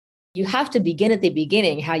You have to begin at the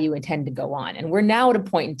beginning how you intend to go on. And we're now at a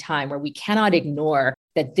point in time where we cannot ignore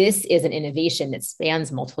that this is an innovation that spans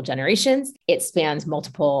multiple generations. It spans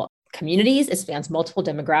multiple communities. It spans multiple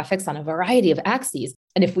demographics on a variety of axes.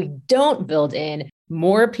 And if we don't build in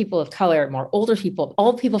more people of color, more older people,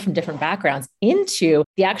 all people from different backgrounds into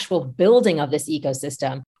the actual building of this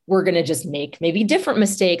ecosystem, we're going to just make maybe different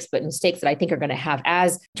mistakes, but mistakes that I think are going to have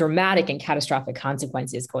as dramatic and catastrophic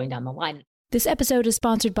consequences going down the line. This episode is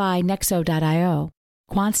sponsored by Nexo.io,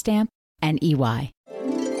 QuantStamp, and EY.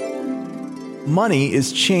 Money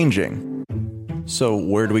is changing. So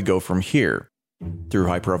where do we go from here? Through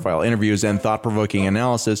high-profile interviews and thought-provoking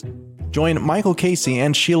analysis, join Michael Casey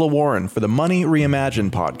and Sheila Warren for the Money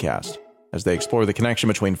Reimagined podcast as they explore the connection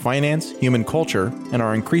between finance, human culture, and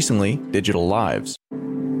our increasingly digital lives.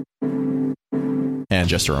 And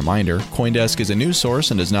just a reminder, CoinDesk is a news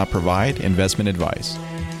source and does not provide investment advice.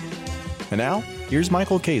 And now, here's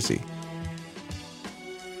Michael Casey.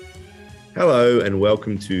 Hello, and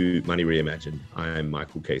welcome to Money Reimagined. I'm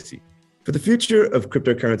Michael Casey. For the future of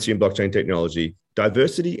cryptocurrency and blockchain technology,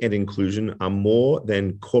 diversity and inclusion are more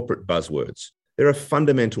than corporate buzzwords. They're a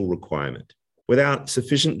fundamental requirement. Without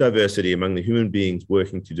sufficient diversity among the human beings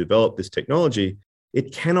working to develop this technology,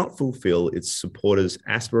 it cannot fulfill its supporters'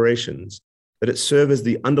 aspirations that it serve as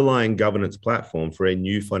the underlying governance platform for a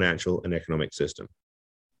new financial and economic system.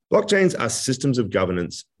 Blockchains are systems of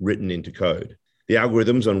governance written into code. The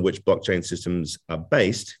algorithms on which blockchain systems are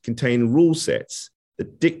based contain rule sets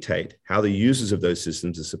that dictate how the users of those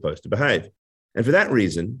systems are supposed to behave. And for that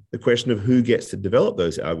reason, the question of who gets to develop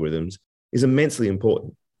those algorithms is immensely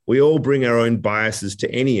important. We all bring our own biases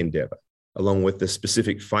to any endeavor, along with the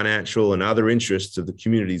specific financial and other interests of the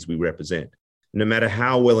communities we represent. No matter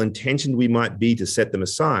how well-intentioned we might be to set them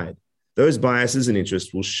aside, those biases and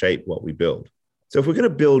interests will shape what we build. So if we're going to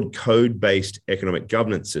build code-based economic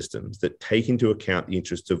governance systems that take into account the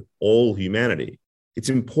interests of all humanity, it's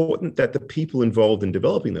important that the people involved in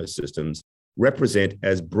developing those systems represent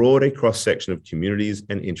as broad a cross-section of communities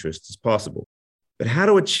and interests as possible. But how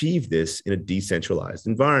to achieve this in a decentralized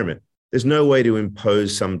environment? There's no way to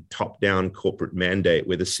impose some top-down corporate mandate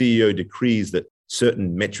where the CEO decrees that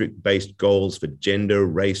certain metric-based goals for gender,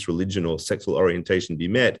 race, religion, or sexual orientation be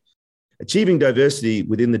met. Achieving diversity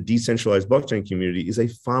within the decentralized blockchain community is a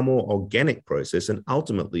far more organic process and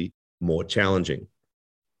ultimately more challenging.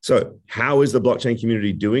 So how is the blockchain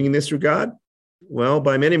community doing in this regard? Well,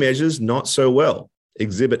 by many measures, not so well.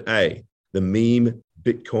 Exhibit A, the meme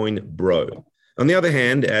Bitcoin bro. On the other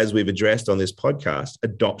hand, as we've addressed on this podcast,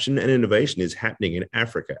 adoption and innovation is happening in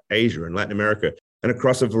Africa, Asia, and Latin America, and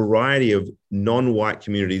across a variety of non-white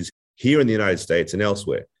communities here in the United States and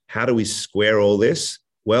elsewhere. How do we square all this?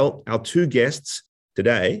 Well, our two guests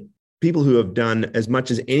today, people who have done as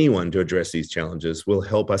much as anyone to address these challenges, will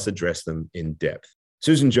help us address them in depth.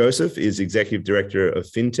 Susan Joseph is Executive Director of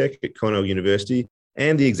FinTech at Cornell University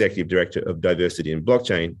and the Executive Director of Diversity in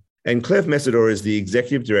Blockchain. And Cleve Messidor is the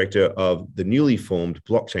Executive Director of the newly formed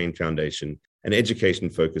Blockchain Foundation, an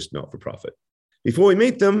education-focused not-for-profit. Before we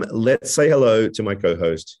meet them, let's say hello to my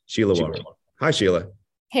co-host, Sheila Warren. Hi, Sheila.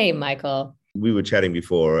 Hey, Michael. We were chatting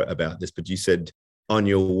before about this, but you said on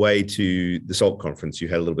your way to the SALT conference, you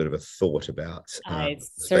had a little bit of a thought about. I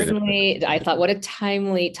thought, what a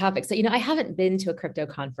timely topic. So, I haven't been to a crypto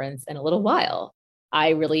conference in a little while.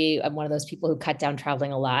 I really am one of those people who cut down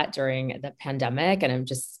traveling a lot during the pandemic, and I'm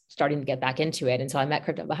just starting to get back into it. And so I'm at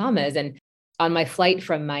Crypto Bahamas, and on my flight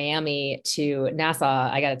from Miami to Nassau,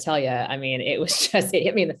 I got to tell you, it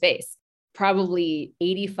hit me in the face. Probably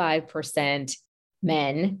 85%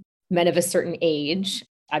 men of a certain age.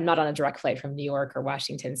 I'm not on a direct flight from New York or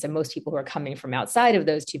Washington. So most people who are coming from outside of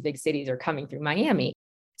those two big cities are coming through Miami.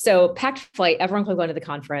 So packed flight, everyone could go into the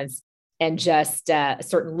conference, and just a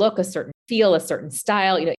certain look, a certain feel, a certain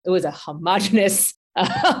style. It was a homogenous, one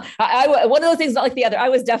of those things, not like the other. I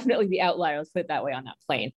was definitely the outlier, let's put it that way, on that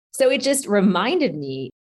plane. So it just reminded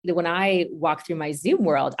me that when I walk through my Zoom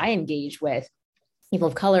world, I engage with people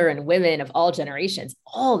of color and women of all generations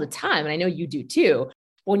all the time. And I know you do too.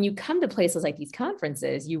 When you come to places like these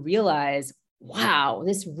conferences, you realize, wow,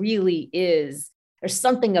 this really is, there's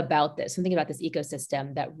something about this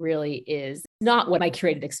ecosystem that really is not what my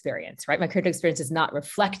curated experience, right? My curated experience is not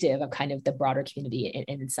reflective of kind of the broader community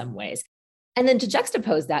in some ways. And then to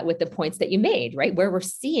juxtapose that with the points that you made, right? Where we're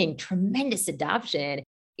seeing tremendous adoption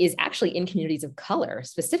is actually in communities of color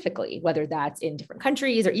specifically, whether that's in different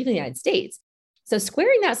countries or even the United States. So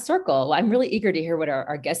squaring that circle, I'm really eager to hear what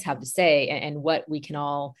our guests have to say and what we can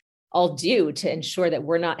all do to ensure that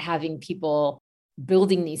we're not having people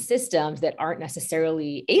building these systems that aren't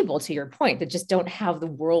necessarily able, to your point, that just don't have the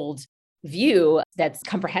world view that's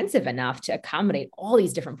comprehensive enough to accommodate all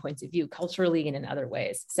these different points of view culturally and in other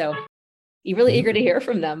ways. So you're really eager to hear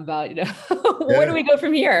from them about, where do we go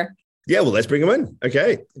from here? Yeah, well, let's bring them in.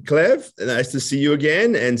 Okay. Clev, nice to see you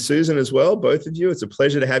again. And Susan as well, both of you. It's a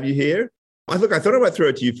pleasure to have you here. I thought I might throw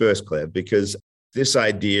it to you first, Clev, because this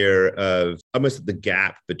idea of almost the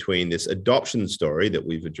gap between this adoption story that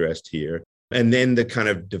we've addressed here and then the kind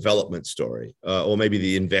of development story, or maybe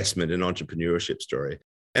the investment and entrepreneurship story.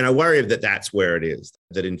 And I worry that that's where it is,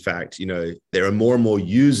 that in fact, there are more and more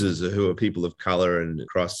users who are people of color and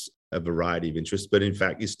across a variety of interests. But in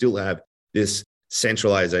fact, you still have this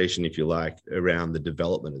centralization, if you like, around the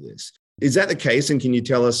development of this. Is that the case? And can you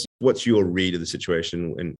tell us what's your read of the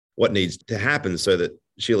situation and what needs to happen so that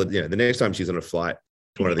Sheila, the next time she's on a flight,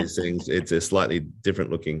 one of these things, it's a slightly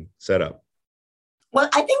different looking setup? Well,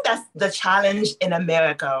 I think that's the challenge in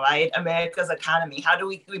America, right? America's economy. How do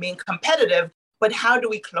we remain competitive, but how do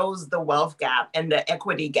we close the wealth gap and the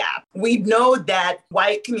equity gap? We know that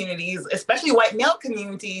white communities, especially white male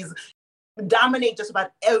communities, dominate just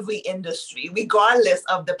about every industry, regardless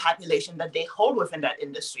of the population that they hold within that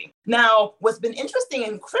industry. Now, what's been interesting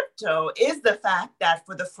in crypto is the fact that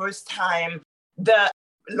for the first time, the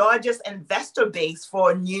largest investor base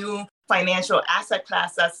for new financial asset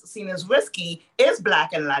class that's seen as risky is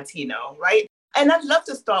Black and Latino, right? And I'd love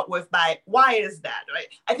to start with why is that, right?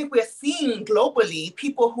 I think we're seeing globally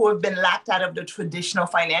people who have been locked out of the traditional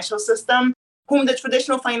financial system, whom the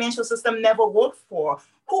traditional financial system never worked for,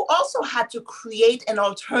 who also had to create an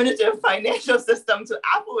alternative financial system to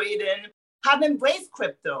operate in, have embraced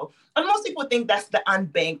crypto. And most people think that's the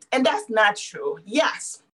unbanked, and that's not true.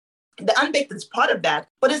 Yes, the unbanked is part of that,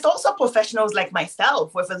 but it's also professionals like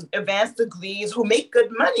myself with advanced degrees who make good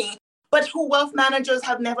money, but who wealth managers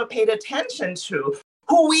have never paid attention to,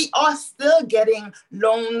 who we are still getting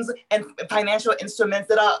loans and financial instruments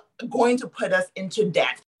that are going to put us into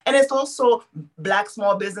debt. And it's also Black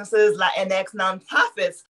small businesses, Latinx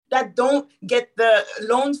nonprofits that don't get the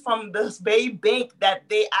loans from this very bank that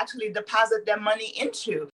they actually deposit their money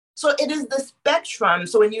into. So it is the spectrum.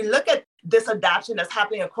 So when you look at this adoption that's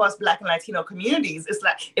happening across Black and Latino communities,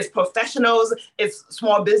 it's professionals, it's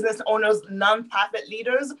small business owners, nonprofit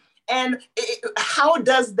leaders. And how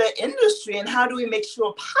does the industry and how do we make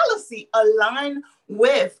sure policy align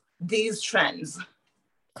with these trends?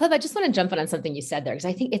 Clev, I just want to jump in on something you said there, because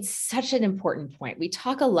I think it's such an important point. We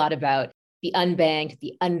talk a lot about the unbanked,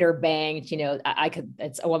 the underbanked.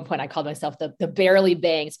 At one point I called myself the barely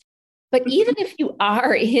banked. But even if you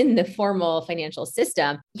are in the formal financial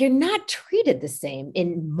system, you're not treated the same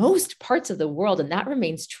in most parts of the world. And that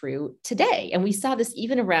remains true today. And we saw this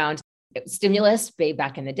even around stimulus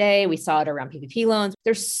back in the day. We saw it around PPP loans.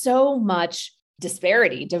 There's so much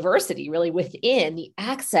disparity, diversity really within the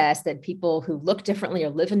access that people who look differently or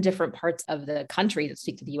live in different parts of the country, that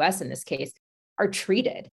speak to the US in this case, are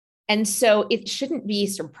treated. And so it shouldn't be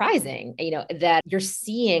surprising, that you're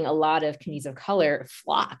seeing a lot of communities of color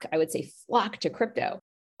flock to crypto.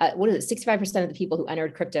 65% of the people who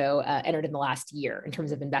entered crypto entered in the last year in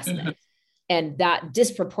terms of investment. Mm-hmm. And that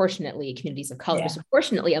disproportionately communities of color,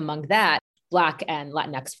 disproportionately among that, Black and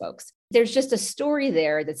Latinx folks. There's just a story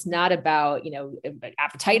there that's not about,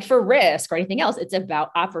 appetite for risk or anything else. It's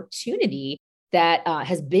about opportunity that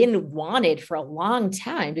has been wanted for a long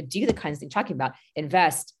time to do the kinds of things you're talking about,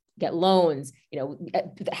 invest, get loans,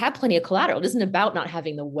 have plenty of collateral. It isn't about not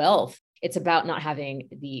having the wealth. It's about not having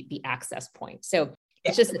the access point. So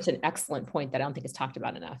it's just such an excellent point that I don't think is talked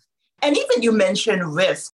about enough. And even you mentioned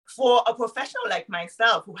risk. For a professional like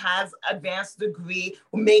myself who has advanced degree,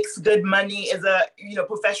 who makes good money, is a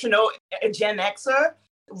professional, a Gen Xer,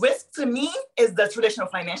 risk to me is the traditional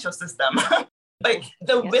financial system.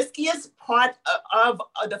 The riskiest part of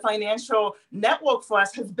the financial network for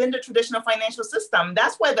us has been the traditional financial system.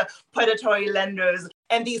 That's where the predatory lenders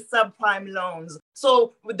and these subprime loans.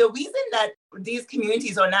 So the reason that these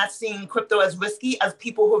communities are not seeing crypto as risky as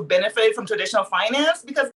people who have benefited from traditional finance,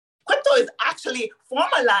 because crypto is actually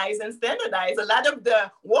formalized and standardized. A lot of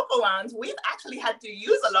the workarounds we've actually had to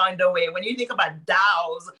use along the way. When you think about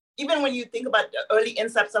DAOs, even when you think about the early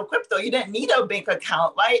incepts of crypto, you didn't need a bank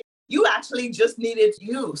account, right? You actually just needed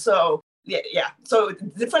you. So So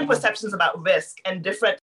different perceptions about risk and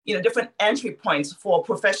different entry points for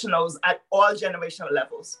professionals at all generational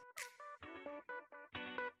levels.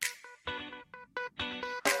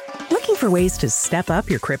 Looking for ways to step up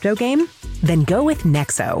your crypto game? Then go with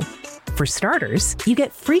Nexo. For starters, you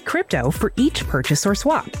get free crypto for each purchase or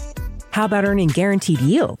swap. How about earning guaranteed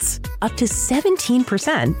yields? Up to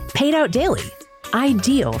 17% paid out daily.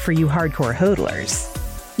 Ideal for you hardcore hodlers.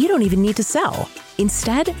 You don't even need to sell.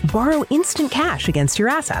 Instead, borrow instant cash against your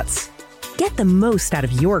assets. Get the most out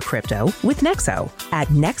of your crypto with Nexo at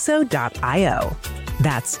nexo.io.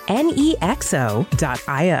 That's nexo.io.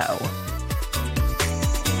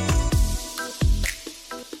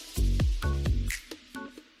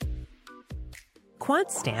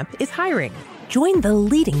 QuantStamp is hiring. Join the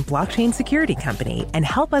leading blockchain security company and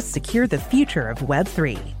help us secure the future of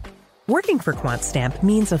Web3. Working for QuantStamp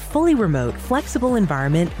means a fully remote, flexible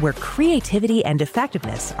environment where creativity and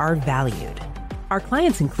effectiveness are valued. Our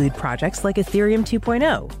clients include projects like Ethereum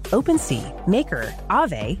 2.0, OpenSea, Maker,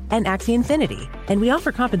 Aave, and Axie Infinity, and we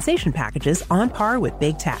offer compensation packages on par with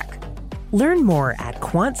big tech. Learn more at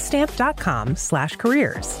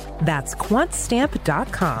quantstamp.com/careers. That's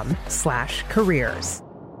quantstamp.com/careers.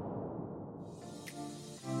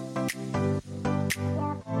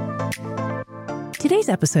 Today's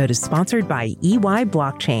episode is sponsored by EY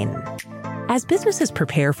Blockchain. As businesses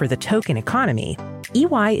prepare for the token economy,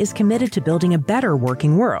 EY is committed to building a better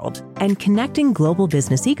working world and connecting global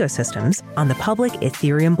business ecosystems on the public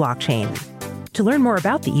Ethereum blockchain. To learn more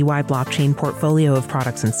about the EY blockchain portfolio of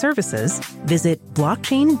products and services, visit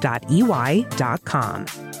blockchain.ey.com.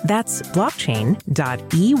 That's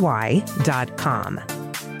blockchain.ey.com.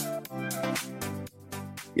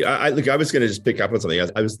 Yeah, I was going to just pick up on something.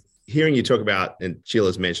 I was hearing you talk about, and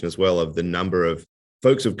Sheila's mentioned as well, of the number of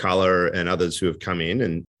folks of color and others who have come in,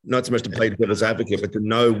 and not so much to play devil's advocate, but to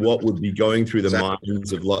know what would be going through the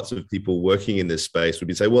minds of lots of people working in this space would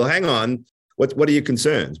be say, well, hang on, what are your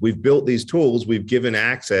concerns? We've built these tools, we've given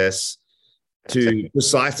access to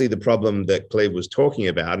precisely the problem that Cleve was talking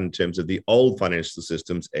about in terms of the old financial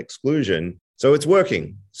systems exclusion. So it's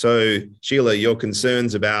working. So Sheila, your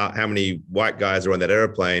concerns about how many white guys are on that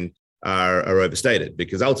airplane are overstated,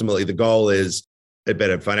 because ultimately the goal is a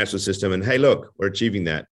better financial system. And hey, look, we're achieving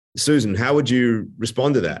that. Susan, how would you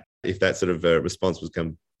respond to that if that sort of response was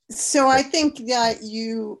come? So I think that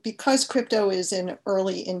because crypto is an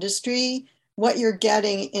early industry, what you're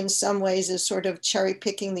getting in some ways is sort of cherry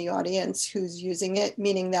picking the audience who's using it,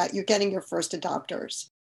 meaning that you're getting your first adopters.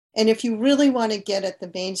 And if you really want to get at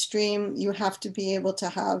the mainstream, you have to be able to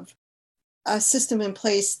have a system in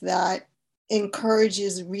place that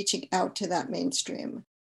encourages reaching out to that mainstream.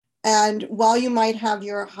 And while you might have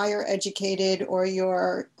your higher educated or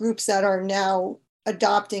your groups that are now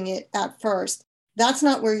adopting it at first, that's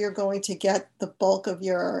not where you're going to get the bulk of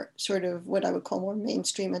your sort of what I would call more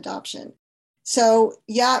mainstream adoption. So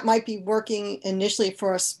yeah, it might be working initially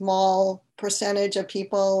for a small percentage of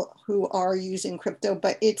people who are using crypto,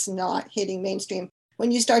 but it's not hitting mainstream.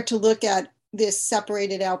 When you start to look at this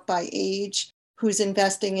separated out by age, who's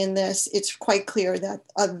investing in this, it's quite clear that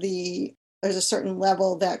there's a certain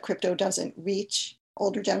level that crypto doesn't reach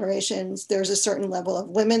older generations. There's a certain level of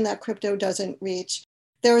women that crypto doesn't reach.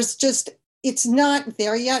 It's not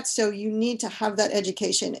there yet. So you need to have that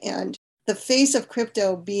education. And the face of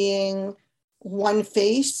crypto being one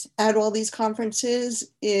face at all these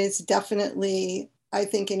conferences is definitely, I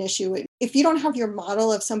think, an issue. If you don't have your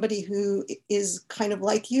model of somebody who is kind of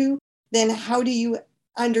like you, then how do you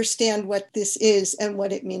understand what this is and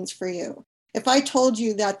what it means for you? If I told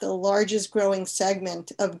you that the largest growing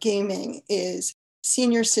segment of gaming is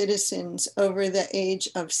senior citizens over the age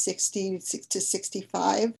of 60 to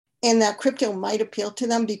 65, and that crypto might appeal to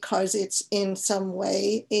them because it's in some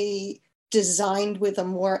way designed with a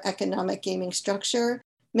more economic gaming structure,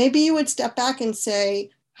 maybe you would step back and say,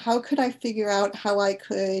 how could I figure out how I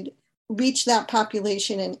could reach that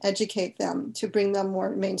population and educate them to bring them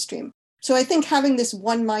more mainstream? So I think having this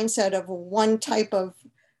one mindset of one type of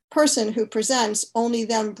person who presents only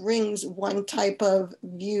then brings one type of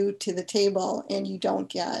view to the table, and you don't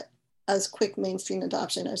get as quick mainstream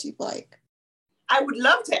adoption as you'd like. I would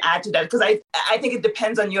love to add to that because I think it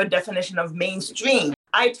depends on your definition of mainstream.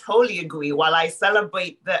 I totally agree. While I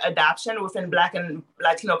celebrate the adoption within Black and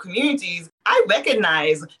Latino communities, I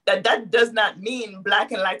recognize that that does not mean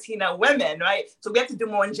Black and Latina women, right? So we have to do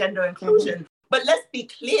more in gender inclusion. Mm-hmm. But let's be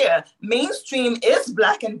clear, mainstream is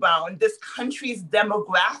Black and brown. This country's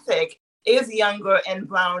demographic is younger and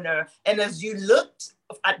browner. And as you looked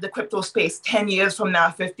at the crypto space 10 years from now,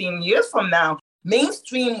 15 years from now,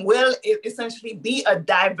 mainstream will essentially be a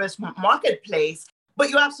diverse marketplace. But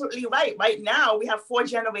you're absolutely right. Right now, we have 4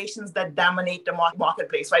 generations that dominate the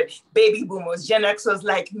marketplace, right? Baby boomers, Gen Xers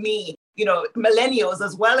like me, millennials,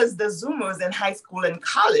 as well as the Zoomers in high school and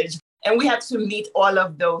college. And we have to meet all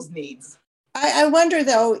of those needs. I wonder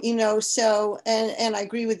though, and I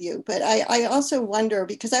agree with you, but I also wonder,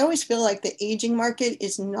 because I always feel like the aging market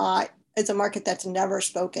is a market that's never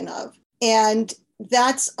spoken of. And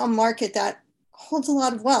that's a market that holds a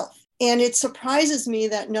lot of wealth. And it surprises me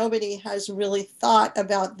that nobody has really thought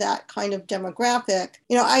about that kind of demographic.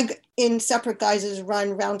 I, in separate guises,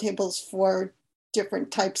 run roundtables for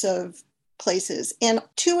different types of places. And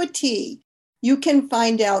to a T, you can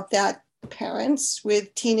find out that parents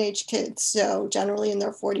with teenage kids, so generally in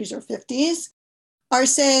their 40s or 50s, are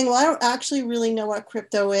saying, well, I don't actually really know what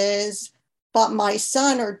crypto is, but my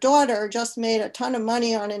son or daughter just made a ton of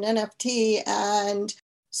money on an NFT, and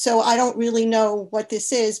so I don't really know what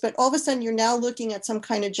this is. But all of a sudden, you're now looking at some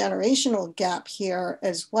kind of generational gap here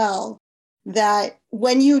as well, that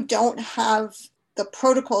when you don't have the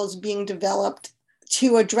protocols being developed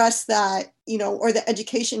to address that, or the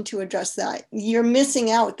education to address that, you're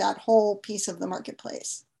missing out that whole piece of the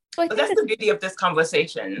marketplace. Well, that's the beauty of this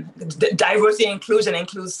conversation. Diversity and inclusion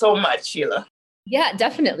includes so much, Sheila. Yeah,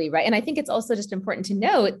 definitely. Right. And I think it's also just important to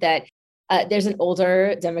note that there's an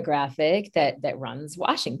older demographic that runs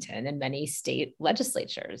Washington and many state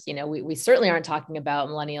legislatures. We certainly aren't talking about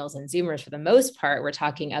millennials and Zoomers for the most part. We're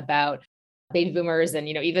talking about baby boomers and,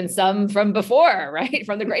 even some from before, right?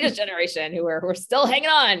 From the greatest generation who are still hanging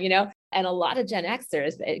on, and a lot of Gen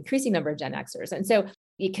Xers, an increasing number of Gen Xers. And so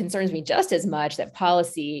it concerns me just as much that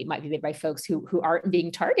policy might be made by folks who aren't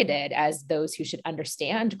being targeted as those who should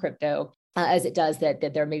understand crypto as it does that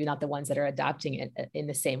they're maybe not the ones that are adopting it in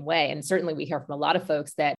the same way. And certainly we hear from a lot of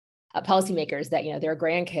folks that policymakers that, their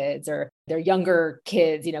grandkids or their younger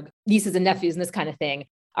kids, nieces and nephews and this kind of thing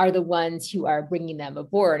are the ones who are bringing them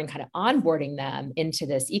aboard and kind of onboarding them into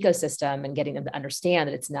this ecosystem and getting them to understand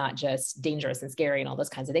that it's not just dangerous and scary and all those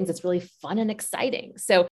kinds of things. It's really fun and exciting.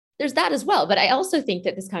 So there's that as well. But I also think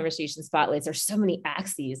that this conversation spotlights, there's so many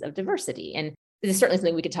axes of diversity. And this is certainly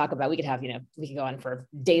something we could talk about. We could have, we could go on for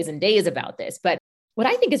days and days about this. But what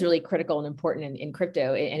I think is really critical and important in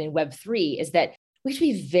crypto and in Web3 is that we should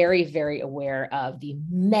be very, very aware of the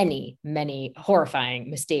many, many horrifying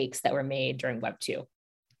mistakes that were made during Web2.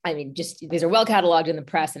 I mean, just these are well cataloged in the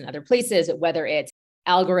press and other places, whether it's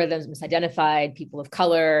algorithms misidentified people of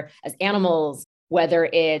color as animals, whether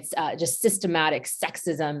it's just systematic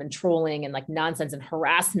sexism and trolling and like nonsense and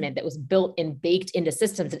harassment that was built and baked into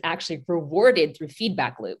systems and actually rewarded through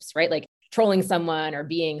feedback loops, right? Like trolling someone or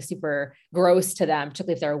being super gross to them,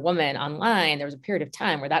 particularly if they're a woman online. There was a period of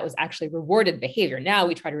time where that was actually rewarded behavior. Now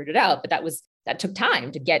we try to root it out, but that took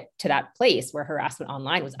time to get to that place where harassment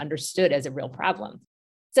online was understood as a real problem.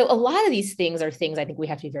 So a lot of these things are things I think we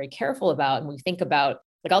have to be very careful about. And we think about,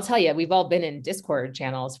 like, I'll tell you, we've all been in Discord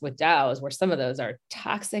channels with DAOs where some of those are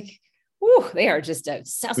toxic. Ooh, they are just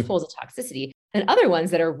cesspools of toxicity. And other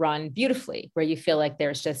ones that are run beautifully, where you feel like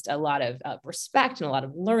there's just a lot of respect and a lot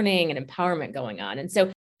of learning and empowerment going on. And so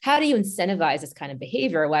how do you incentivize this kind of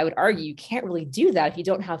behavior? Well, I would argue you can't really do that if you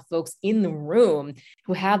don't have folks in the room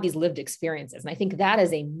who have these lived experiences. And I think that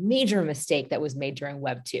is a major mistake that was made during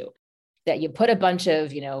Web 2. That you put a bunch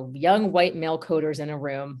of, young white male coders in a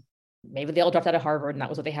room. Maybe they all dropped out of Harvard and that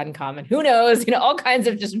was what they had in common. Who knows? All kinds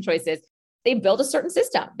of different choices. They built a certain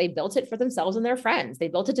system. They built it for themselves and their friends. They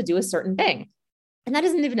built it to do a certain thing. And that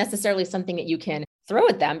isn't even necessarily something that you can throw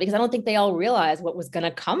at them because I don't think they all realize what was going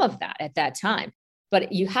to come of that at that time.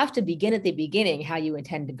 But you have to begin at the beginning how you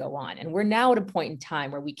intend to go on. And we're now at a point in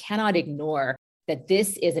time where we cannot ignore that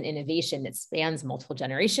this is an innovation that spans multiple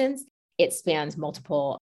generations. It spans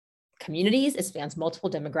multiple communities. It spans multiple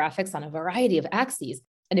demographics on a variety of axes.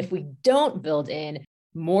 And if we don't build in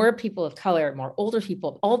more people of color, more older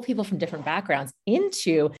people, all people from different backgrounds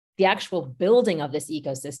into the actual building of this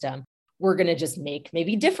ecosystem, we're going to just make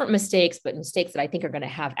maybe different mistakes, but mistakes that I think are going to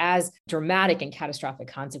have as dramatic and catastrophic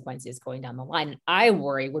consequences going down the line. And I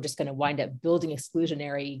worry we're just going to wind up building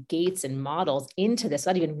exclusionary gates and models into this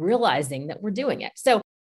without even realizing that we're doing it. So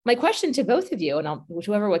my question to both of you, and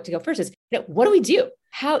whoever wants to go first, is, what do we do?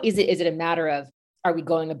 How is it? Is it a matter of, are we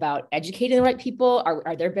going about educating the right people?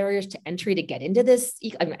 Are there barriers to entry to get into this?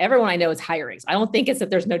 I mean, everyone I know is hiring. So I don't think it's that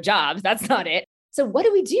there's no jobs. That's not it. So what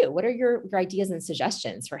do we do? What are your ideas and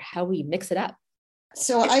suggestions for how we mix it up?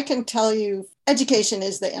 So I can tell you, education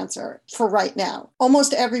is the answer for right now.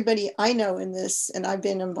 Almost everybody I know in this, and I've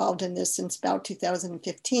been involved in this since about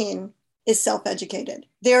 2015, is self-educated.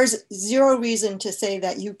 There's zero reason to say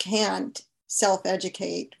that you can't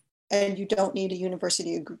self-educate and you don't need a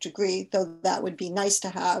university degree, though that would be nice to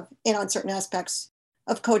have. And on certain aspects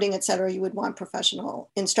of coding, et cetera, you would want professional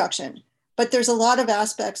instruction. But there's a lot of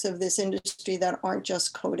aspects of this industry that aren't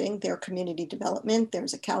just coding. There's community development,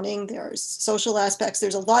 there's accounting, there's social aspects,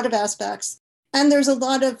 there's a lot of aspects, and there's a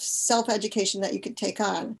lot of self-education that you could take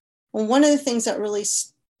on. Well, one of the things that really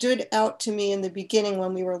stood out to me in the beginning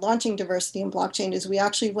when we were launching diversity in blockchain is we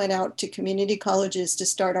actually went out to community colleges to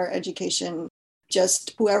start our education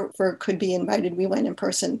just whoever could be invited. We went in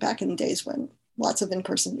person back in the days when lots of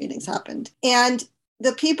in-person meetings happened. And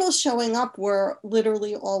the people showing up were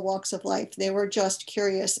literally all walks of life. They were just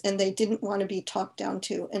curious and they didn't want to be talked down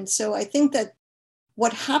to. And so I think that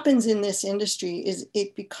what happens in this industry is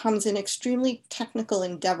it becomes an extremely technical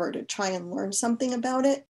endeavor to try and learn something about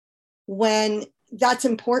it, when that's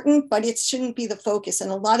important, but it shouldn't be the focus.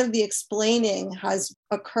 And a lot of the explaining has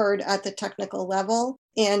occurred at the technical level,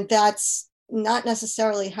 and that's not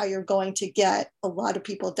necessarily how you're going to get a lot of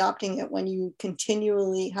people adopting it when you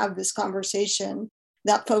continually have this conversation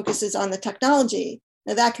that focuses on the technology.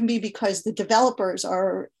 Now, that can be because the developers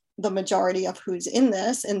are the majority of who's in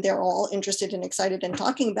this, and they're all interested and excited and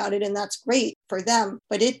talking about it, and that's great for them,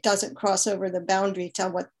 but it doesn't cross over the boundary to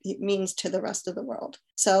what it means to the rest of the world.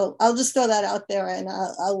 So I'll just throw that out there, and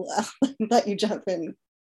I'll let you jump in.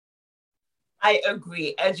 I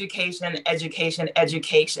agree. Education, education,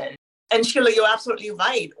 education. And Sheila, you're absolutely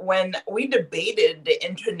right. When we debated the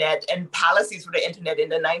internet and policies for the internet in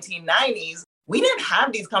the 1990s, we didn't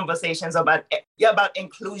have these conversations about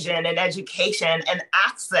inclusion and education and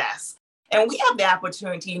access. And we have the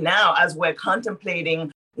opportunity now as we're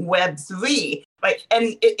contemplating Web3, right?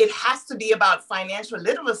 And it has to be about financial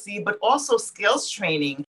literacy, but also skills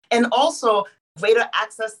training and also greater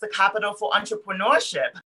access to capital for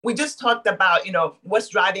entrepreneurship. We just talked about, what's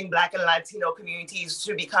driving Black and Latino communities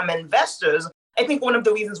to become investors. I think one of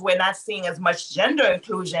the reasons we're not seeing as much gender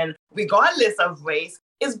inclusion, regardless of race,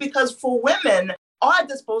 is because for women, our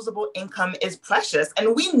disposable income is precious.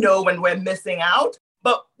 And we know when we're missing out,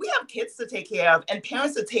 but we have kids to take care of and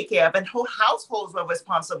parents to take care of and whole households we're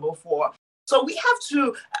responsible for. So we have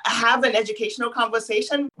to have an educational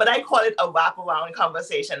conversation, but I call it a wraparound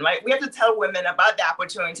conversation, right? We have to tell women about the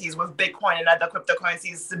opportunities with Bitcoin and other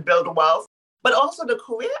cryptocurrencies to build wealth, but also the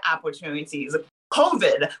career opportunities.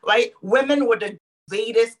 COVID, right? Women were the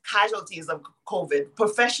greatest casualties of COVID,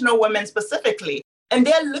 professional women specifically. And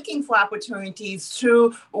they're looking for opportunities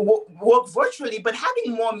to work virtually, but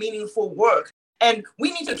having more meaningful work. And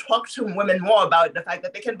we need to talk to women more about the fact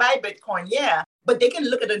that they can buy Bitcoin, yeah, but they can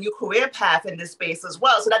look at a new career path in this space as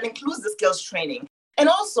well. So that includes the skills training. And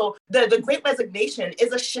also, the Great Resignation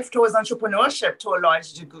is a shift towards entrepreneurship to a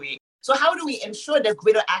large degree. So how do we ensure there's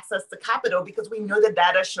greater access to capital? Because we know the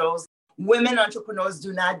data shows women entrepreneurs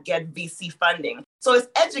do not get VC funding. So it's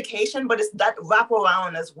education, but it's that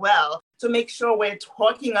wraparound as well to make sure we're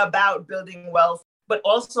talking about building wealth, but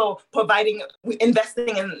also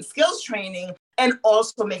investing in skills training and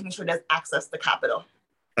also making sure there's access to capital.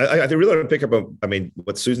 I really want to pick up on,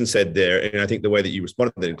 what Susan said there. And I think the way that you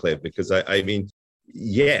responded to that, Claire, because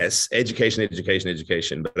yes,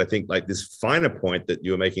 education. But I think like this finer point that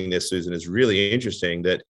you were making there, Susan, is really interesting,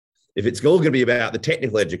 that if it's all going to be about the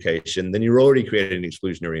technical education, then you're already creating an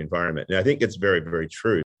exclusionary environment. And I think it's very, very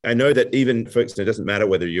true. I know that even folks, it doesn't matter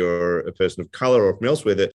whether you're a person of color or from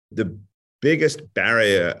elsewhere, that the biggest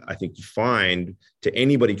barrier I think you find to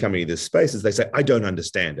anybody coming to this space is they say, I don't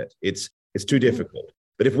understand it. It's too difficult.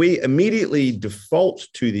 But if we immediately default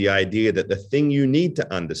to the idea that the thing you need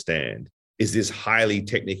to understand is this highly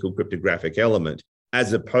technical cryptographic element,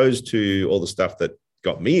 as opposed to all the stuff that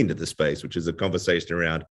got me into the space, which is a conversation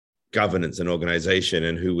around governance and organization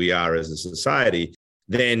and who we are as a society,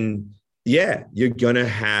 then yeah, you're going to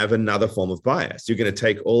have another form of bias. You're going to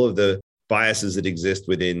take all of the biases that exist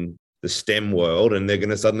within the STEM world, and they're going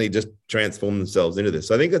to suddenly just transform themselves into this.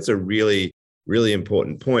 So I think that's a really, really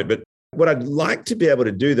important point. But what I'd like to be able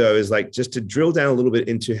to do, though, is like just to drill down a little bit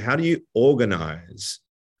into how do you organize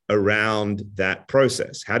around that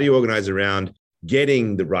process? How do you organize around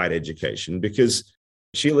getting the right education? Because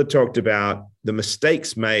Sheila talked about the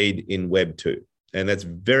mistakes made in Web 2. And that's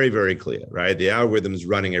very, very clear, right? The algorithms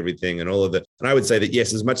running everything and all of that. And I would say that,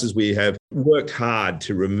 yes, as much as we have worked hard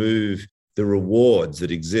to remove the rewards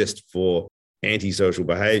that exist for antisocial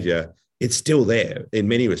behavior, it's still there in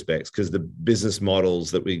many respects, because the business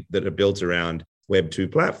models that are built around Web 2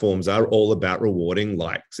 platforms are all about rewarding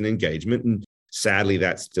likes and engagement. And sadly,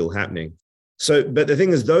 that's still happening. So, but the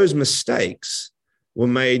thing is, those mistakes were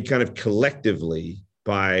made kind of collectively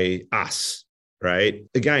by us. Right?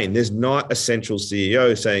 Again, there's not a central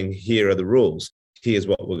CEO saying, here are the rules. Here's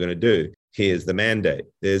what we're going to do. Here's the mandate.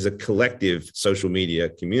 There's a collective social media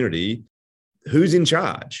community. Who's in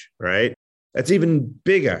charge, right? That's even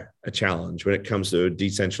bigger a challenge when it comes to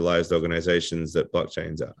decentralized organizations that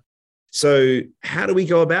blockchains are. So how do we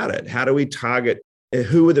go about it? How do we target?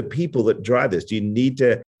 Who are the people that drive this? Do you need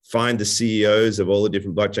to find the CEOs of all the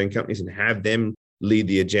different blockchain companies and have them lead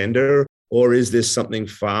the agenda? Or is this something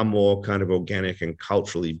far more kind of organic and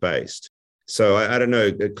culturally based? So I don't know,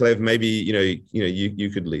 Clev, maybe you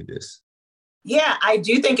could lead this. Yeah, I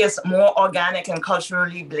do think it's more organic and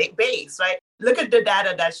culturally based, right? Look at the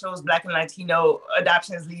data that shows Black and Latino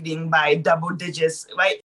adoption is leading by double digits,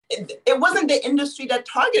 right? It wasn't the industry that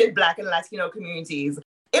targeted Black and Latino communities.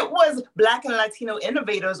 It was Black and Latino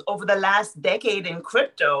innovators over the last decade in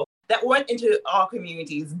crypto that went into our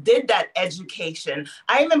communities, did that education.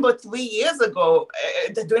 I remember 3 years ago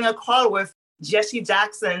doing a call with Jesse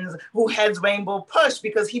Jackson, who heads Rainbow Push,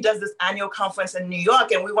 because he does this annual conference in New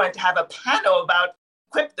York, and we wanted to have a panel about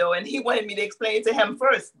crypto, and he wanted me to explain it to him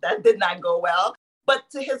first. That did not go well. But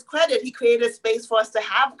to his credit, he created space for us to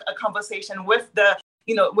have a conversation with the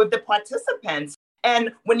participants.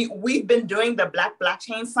 And we've been doing the Black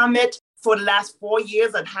Blockchain Summit for the last 4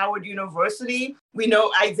 years at Howard University. We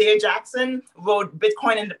know Isaiah Jackson wrote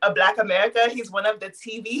Bitcoin in Black America. He's one of the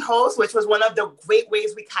TV hosts, which was one of the great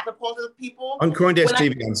ways we catapulted people. On CoinDesk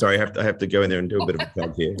TV, I'm sorry, I have to go in there and do a bit of a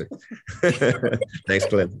plug here. Thanks,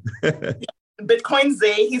 Glenn. Bitcoin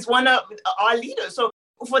Zay, he's one of our leaders. So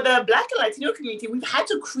for the Black and Latino community, we've had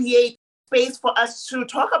to create space for us to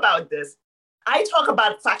talk about this. I talk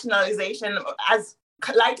about fractionalization as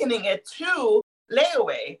likening it to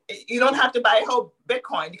layaway. You don't have to buy a whole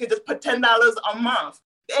Bitcoin. You can just put $10 a month.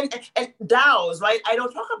 And DAOs, right? I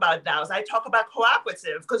don't talk about DAOs. I talk about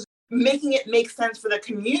cooperatives, because making it make sense for the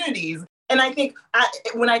communities. And I think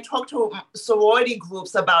when I talk to sorority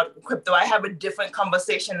groups about crypto, I have a different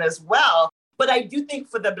conversation as well. But I do think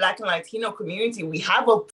for the Black and Latino community, we have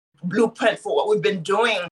a blueprint for what we've been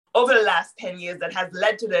doing over the last 10 years that has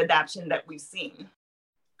led to the adoption that we've seen.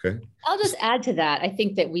 Okay. I'll just add to that. I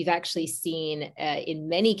think that we've actually seen in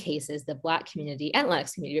many cases the Black community and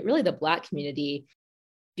Latinx community, but really the Black community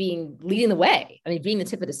leading the way. I mean, being the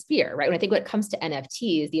tip of the spear, right? When I think when it comes to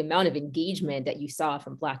NFTs, the amount of engagement that you saw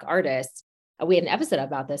from Black artists, we had an episode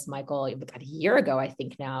about this, Michael, about a year ago, I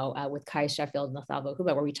think now, with Kai Sheffield and Othalvo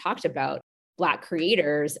Huba, where we talked about Black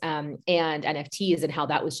creators and NFTs and how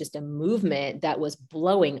that was just a movement that was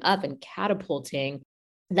blowing up and catapulting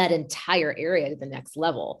that entire area to the next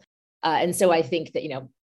level. And so I think that,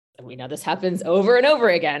 we know this happens over and over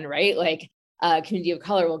again, right? Like a community of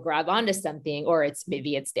color will grab onto something, or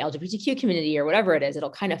maybe it's the LGBTQ community or whatever it is.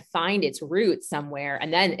 It'll kind of find its roots somewhere,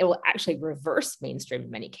 and then it will actually reverse mainstream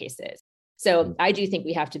in many cases. So I do think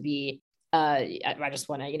we have to be, I just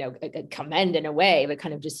want to, commend in a way, but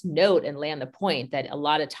kind of just note and land the point that a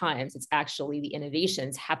lot of times it's actually the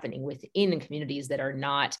innovations happening within communities that are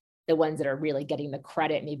not the ones that are really getting the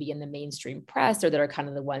credit, maybe in the mainstream press, or that are kind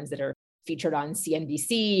of the ones that are featured on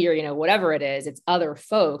CNBC or, whatever it is. It's other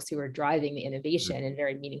folks who are driving the innovation in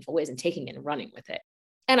very meaningful ways and taking it and running with it.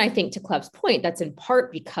 And I think to Clev's point, that's in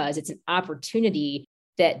part because it's an opportunity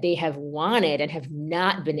that they have wanted and have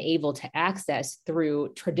not been able to access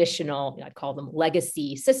through traditional, I'd call them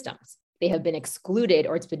legacy systems. They have been excluded,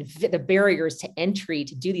 or it's been the barriers to entry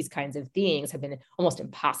to do these kinds of things have been almost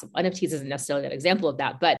impossible. NFTs isn't necessarily an example of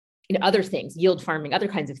that, but other things, yield farming, other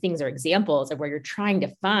kinds of things are examples of where you're trying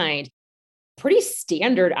to find pretty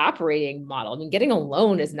standard operating model. I mean, getting a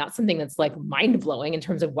loan is not something that's like mind-blowing in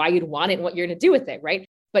terms of why you'd want it and what you're going to do with it, right?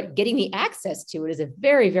 But getting the access to it is a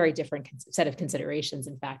very, very different set of considerations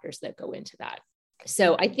and factors that go into that.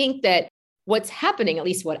 So I think that what's happening, at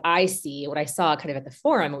least what I see, what I saw kind of at the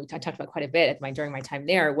forum, and I talked about quite a bit during my time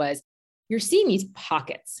there, was you're seeing these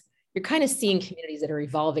pockets. You're kind of seeing communities that are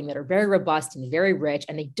evolving, that are very robust and very rich,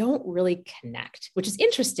 and they don't really connect, which is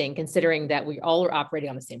interesting considering that we all are operating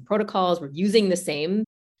on the same protocols. We're using the same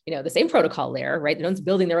protocol layer, right? No one's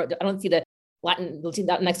building their own. I don't see the Latinx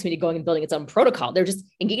community going and building its own protocol. They're just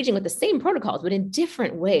engaging with the same protocols, but in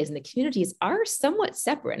different ways. And the communities are somewhat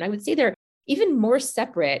separate. And I would say they're even more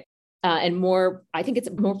separate and more, I think it's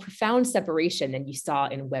a more profound separation than you saw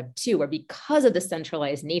in Web 2, where because of the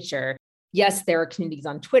centralized nature, yes, there are communities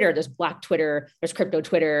on Twitter. There's Black Twitter, there's crypto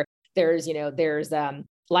Twitter, there's Liza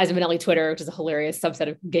Minnelli Twitter, which is a hilarious subset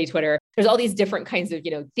of gay Twitter. There's all these different kinds of,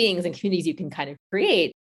 things and communities you can kind of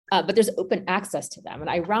create, but there's open access to them. And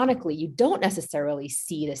ironically, you don't necessarily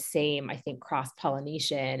see the same, I think,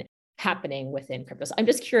 cross-pollination happening within crypto. So I'm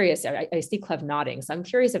just curious, I see Clev nodding. So I'm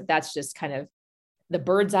curious if that's just kind of the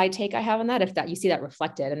bird's eye take I have on that, if that you see that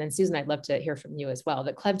reflected. And then Susan, I'd love to hear from you as well.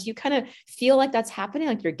 But Clev, do you kind of feel like that's happening?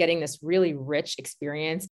 Like you're getting this really rich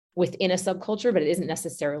experience within a subculture, but it isn't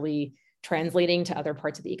necessarily translating to other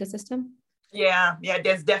parts of the ecosystem? Yeah,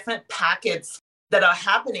 there's definite packets that are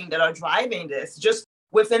happening that are driving this. Just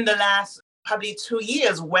within the last probably 2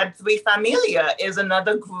 years, Web3 Familia is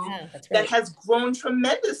another group that has grown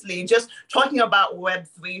tremendously. Just talking about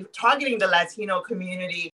Web3, targeting the Latino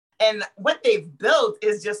community. And what they've built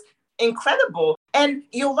is just incredible. And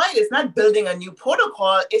you're right, it's not building a new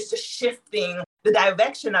protocol, it's just shifting the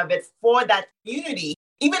direction of it for that community.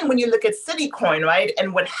 Even when you look at Citicoin, right,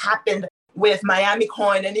 and what happened with Miami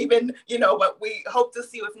Coin, and even, what we hope to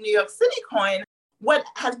see with New York City Coin, what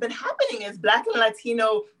has been happening is Black and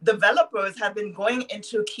Latino developers have been going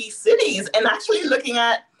into key cities and actually looking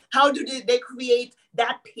at how do they create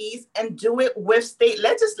that piece and do it with state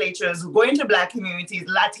legislatures, going to Black communities,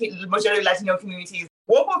 majority Latino communities,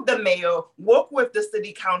 work with the mayor, work with the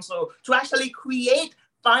city council to actually create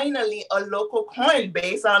finally a local coin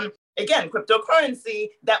based on, again, cryptocurrency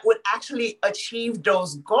that would actually achieve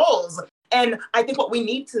those goals. And I think what we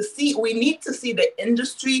need to see the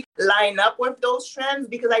industry line up with those trends,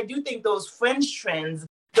 because I do think those fringe trends,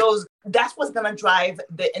 that's what's going to drive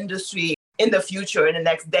the industry in the future, in the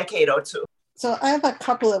next decade or two. So I have a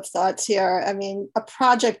couple of thoughts here. I mean, a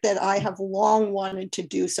project that I have long wanted to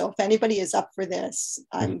do, so if anybody is up for this,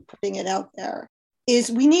 I'm putting it out there,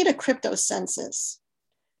 is we need a crypto census,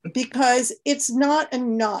 because it's not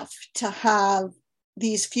enough to have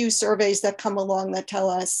these few surveys that come along that tell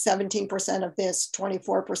us 17% of this,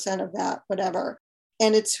 24% of that, whatever.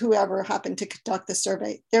 And it's whoever happened to conduct the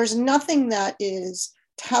survey. There's nothing that is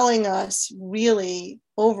telling us really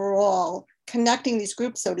overall, connecting these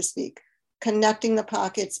groups, so to speak, connecting the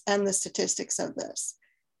pockets and the statistics of this.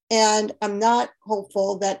 And I'm not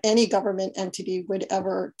hopeful that any government entity would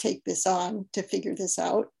ever take this on to figure this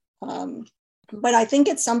out. But I think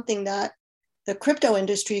it's something that the crypto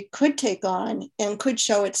industry could take on and could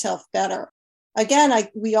show itself better. Again,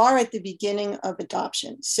 we are at the beginning of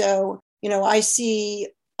adoption. So, I see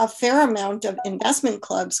a fair amount of investment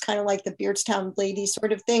clubs, kind of like the Beardstown Ladies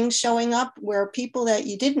sort of thing, showing up where people that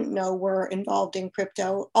you didn't know were involved in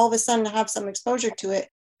crypto all of a sudden have some exposure to it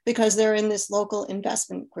because they're in this local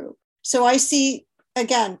investment group. So I see,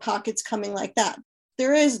 again, pockets coming like that.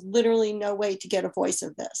 There is literally no way to get a voice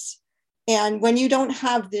of this. And when you don't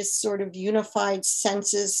have this sort of unified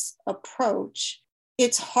census approach,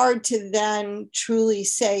 it's hard to then truly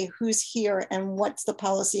say who's here and what's the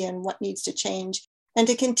policy and what needs to change, and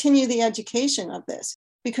to continue the education of this.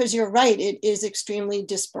 Because you're right, it is extremely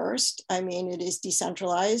dispersed. I mean, it is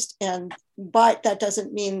decentralized, but that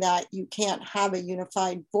doesn't mean that you can't have a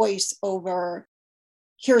unified voice over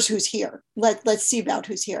here's who's here. Let's see about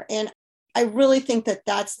who's here. And I really think that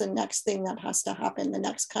that's the next thing that has to happen, the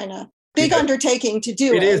next kind of big undertaking to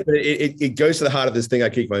do it. It is, but it goes to the heart of this thing I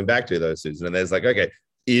keep going back to, though, Susan. And there's like, okay,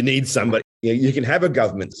 you need somebody. You can have a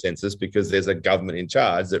government census because there's a government in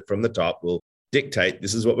charge that from the top will dictate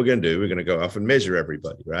this is what we're going to do. We're going to go off and measure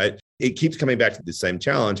everybody, right? It keeps coming back to the same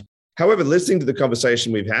challenge. However, listening to the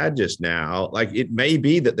conversation we've had just now, like it may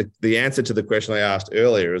be that the answer to the question I asked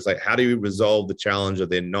earlier is like, how do you resolve the challenge of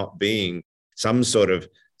there not being some sort of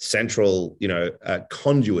central,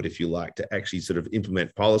 conduit, if you like, to actually sort of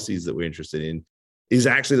implement policies that we're interested in, is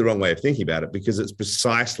actually the wrong way of thinking about it, because it's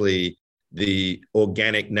precisely the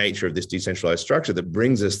organic nature of this decentralized structure that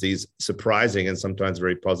brings us these surprising and sometimes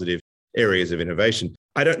very positive areas of innovation.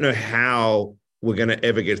 I don't know how we're going to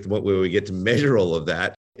ever get to the point where we get to measure all of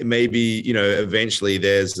that. It may be, eventually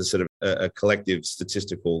there's a sort of a collective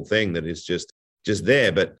statistical thing that is just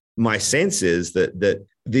there. But my sense is that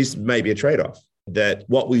this may be a trade-off, that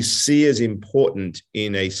what we see as important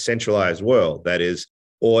in a centralized world, that is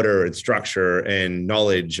order and structure and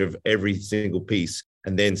knowledge of every single piece,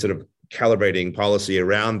 and then sort of calibrating policy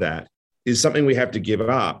around that, is something we have to give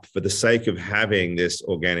up for the sake of having this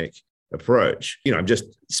organic approach. I'm just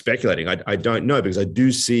speculating. I don't know, because I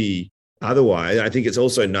do see otherwise. I think it's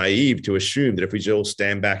also naive to assume that if we just all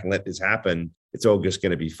stand back and let this happen, it's all just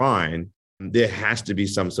going to be fine. There has to be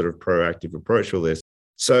some sort of proactive approach for this.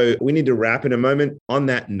 So we need to wrap in a moment. On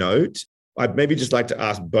that note, I'd maybe just like to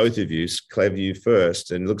ask both of you, Clev, you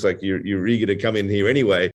first, and it looks like you're eager to come in here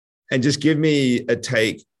anyway, and just give me a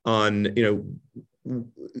take on,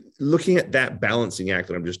 looking at that balancing act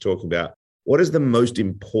that I'm just talking about. What is the most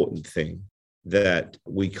important thing that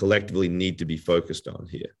we collectively need to be focused on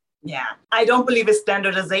here? Yeah, I don't believe it's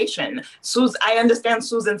standardization. I understand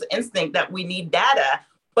Susan's instinct that we need data,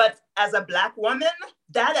 but as a Black woman,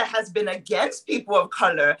 data has been against people of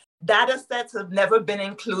color. Data sets have never been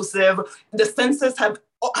inclusive. The census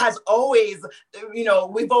has always,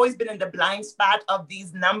 we've always been in the blind spot of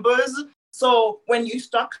these numbers. So when you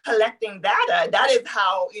start collecting data, that is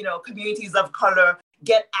how, communities of color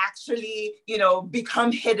get actually,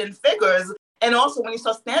 become hidden figures. And also when you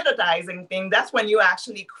start standardizing things, that's when you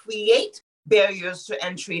actually create barriers to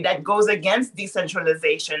entry that goes against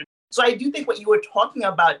decentralization. So I do think what you were talking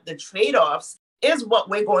about, the trade-offs, is what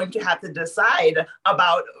we're going to have to decide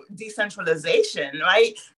about decentralization,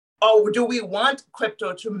 right? Or do we want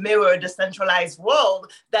crypto to mirror a decentralized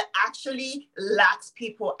world that actually locks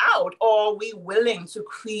people out? Or are we willing to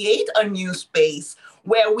create a new space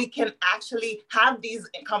where we can actually have these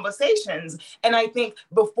conversations? And I think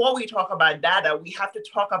before we talk about data, we have to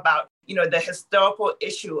talk about, the historical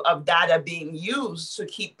issue of data being used to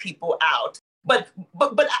keep people out. But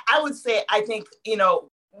I would say, I think,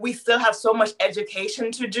 we still have so much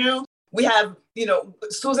education to do. We have,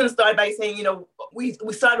 Susan started by saying, we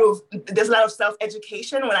started with, there's a lot of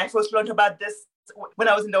self-education. When I first learned about this, when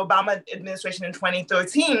I was in the Obama administration in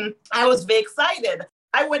 2013, I was very excited.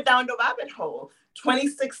 I went down the rabbit hole.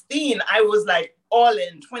 2016, I was like all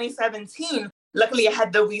in. 2017, luckily I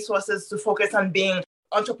had the resources to focus on being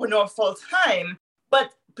entrepreneur full time.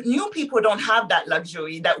 But new people don't have that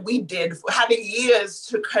luxury that we did, having years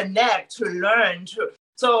to connect, to learn.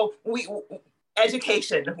 So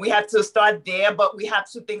education, we have to start there, but we have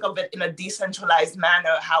to think of it in a decentralized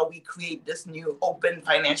manner, how we create this new open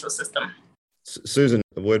financial system. Susan,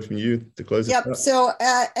 a word from you to close this Yep. So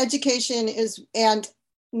education is, and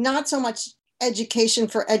not so much education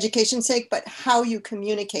for education's sake, but how you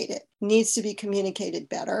communicate it needs to be communicated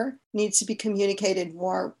better, needs to be communicated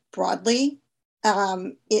more broadly.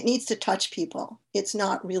 It needs to touch people. It's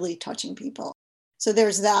not really touching people. So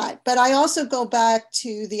there's that. But I also go back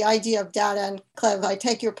to the idea of data, and Clev, I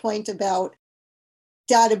take your point about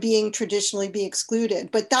data being traditionally be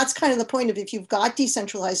excluded, but that's kind of the point of, if you've got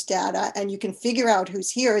decentralized data and you can figure out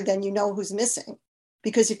who's here, then you know who's missing.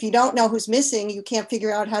 Because if you don't know who's missing, you can't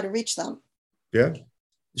figure out how to reach them. Yeah.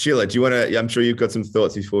 Sheila, do you want to, I'm sure you've got some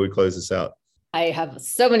thoughts before we close this out. I have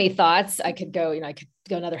so many thoughts. I could go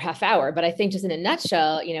another half hour, but I think just in a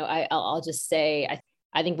nutshell, I'll just say,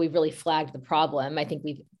 I think we've really flagged the problem. I think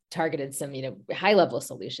we've targeted some, high level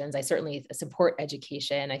solutions. I certainly support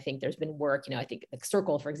education. I think there's been work, I think like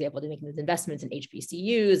Circle, for example, to making these investments in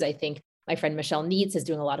HBCUs. I think my friend Michelle Neitz is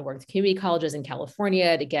doing a lot of work with community colleges in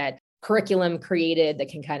California to get curriculum created that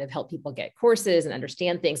can kind of help people get courses and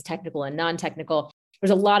understand things, technical and non-technical.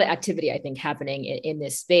 There's a lot of activity, I think, happening in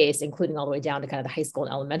this space, including all the way down to kind of the high school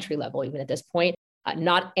and elementary level, even at this point,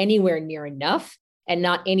 not anywhere near enough. And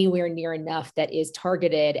not anywhere near enough that is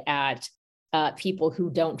targeted at people who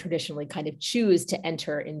don't traditionally kind of choose to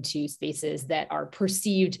enter into spaces that are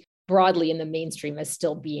perceived broadly in the mainstream as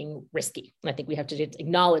still being risky. And I think we have to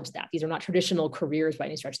acknowledge that. These are not traditional careers by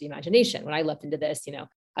any stretch of the imagination. When I leapt into this,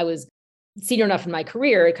 I was senior enough in my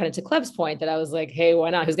career, kind of to Clev's point, that I was like, hey,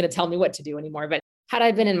 why not? Who's going to tell me what to do anymore? But had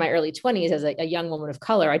I been in my early 20s as a young woman of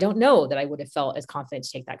color, I don't know that I would have felt as confident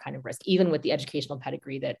to take that kind of risk, even with the educational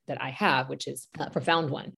pedigree that I have, which is a profound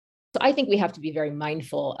one. So I think we have to be very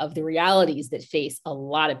mindful of the realities that face a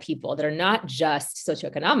lot of people that are not just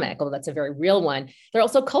socioeconomic, although that's a very real one. They're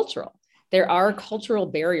also cultural. There are cultural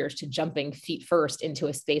barriers to jumping feet first into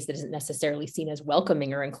a space that isn't necessarily seen as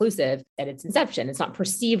welcoming or inclusive at its inception. It's not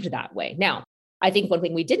perceived that way. Now, I think one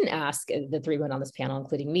thing we didn't ask the three women on this panel,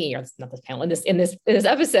 including me, or not this panel, in this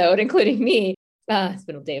episode, including me, it's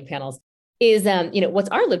been a day of panels, is what's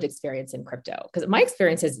our lived experience in crypto? Because my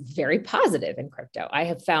experience is very positive in crypto. I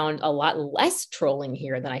have found a lot less trolling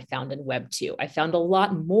here than I found in Web 2. I found a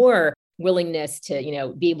lot more willingness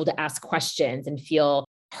to be able to ask questions and feel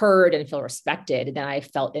heard and feel respected than I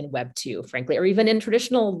felt in Web 2, frankly, or even in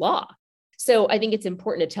traditional law. So I think it's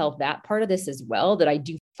important to tell that part of this as well, that I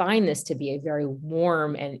do find this to be a very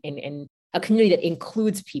warm and a community that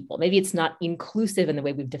includes people. Maybe it's not inclusive in the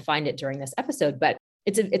way we've defined it during this episode, but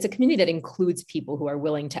it's a community that includes people who are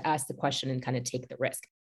willing to ask the question and kind of take the risk.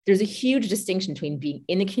 There's a huge distinction between being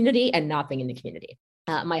in the community and not being in the community.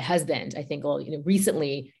 My husband, I think,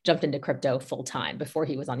 recently jumped into crypto full time before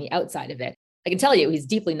he was on the outside of it. I can tell you he's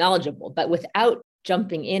deeply knowledgeable, but without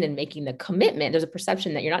jumping in and making the commitment, there's a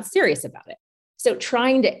perception that you're not serious about it. So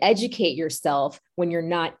trying to educate yourself when you're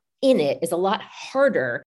not in it is a lot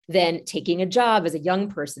harder than taking a job as a young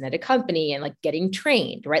person at a company and like getting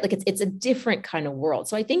trained, right? Like it's a different kind of world.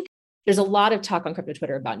 So I think there's a lot of talk on crypto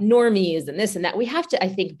Twitter about normies and this and that. We have to, I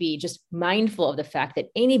think, be just mindful of the fact that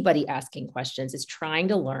anybody asking questions is trying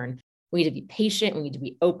to learn. We need to be patient. We need to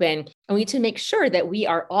be open. And we need to make sure that we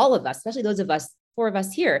are, all of us, especially those of us, 4 of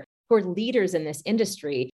us here, who are leaders in this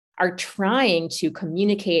industry, are trying to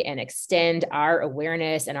communicate and extend our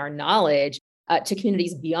awareness and our knowledge to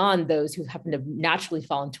communities beyond those who happen to naturally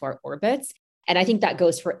fall into our orbits. And I think that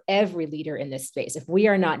goes for every leader in this space. If we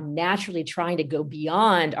are not naturally trying to go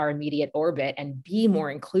beyond our immediate orbit and be more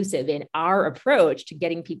inclusive in our approach to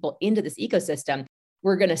getting people into this ecosystem,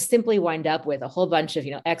 we're going to simply wind up with a whole bunch of,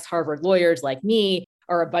 ex-Harvard lawyers like me,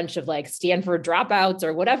 or a bunch of like Stanford dropouts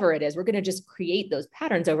or whatever it is. We're going to just create those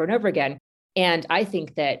patterns over and over again. And I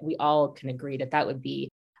think that we all can agree that that would be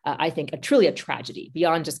I think truly a tragedy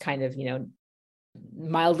beyond just kind of,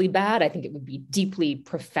 mildly bad. I think it would be deeply,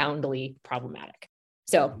 profoundly problematic.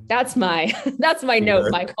 So that's my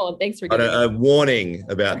note, Michael. And thanks for giving a warning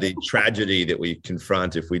about the tragedy that we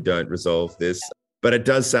confront if we don't resolve this. But it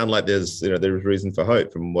does sound like there's reason for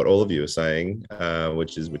hope from what all of you are saying,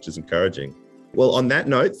 which is encouraging. Well, on that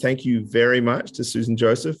note, thank you very much to Susan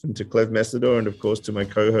Joseph and to Clev Messidor, and of course to my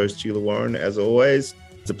co-host Sheila Warren. As always,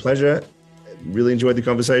 it's a pleasure. Really enjoyed the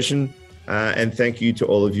conversation. And thank you to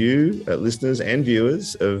all of you, listeners and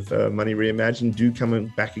viewers of Money Reimagined. Do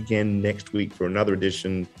come back again next week for another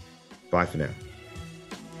edition. Bye for now.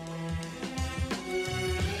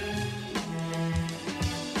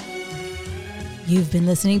 You've been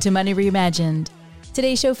listening to Money Reimagined.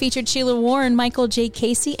 Today's show featured Sheila Warren, Michael J.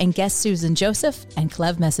 Casey, and guest Susan Joseph and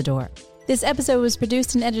Clev Messidor. This episode was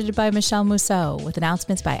produced and edited by Michelle Mousseau, with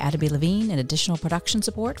announcements by Ada B. Levine and additional production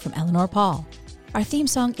support from Eleanor Paul. Our theme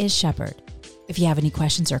song is Shepherd. If you have any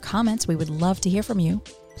questions or comments, we would love to hear from you.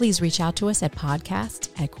 Please reach out to us at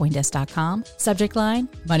podcast@coindesk.com, subject line,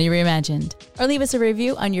 Money Reimagined, or leave us a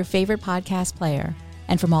review on your favorite podcast player.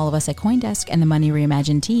 And from all of us at CoinDesk and the Money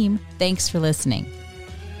Reimagined team, thanks for listening.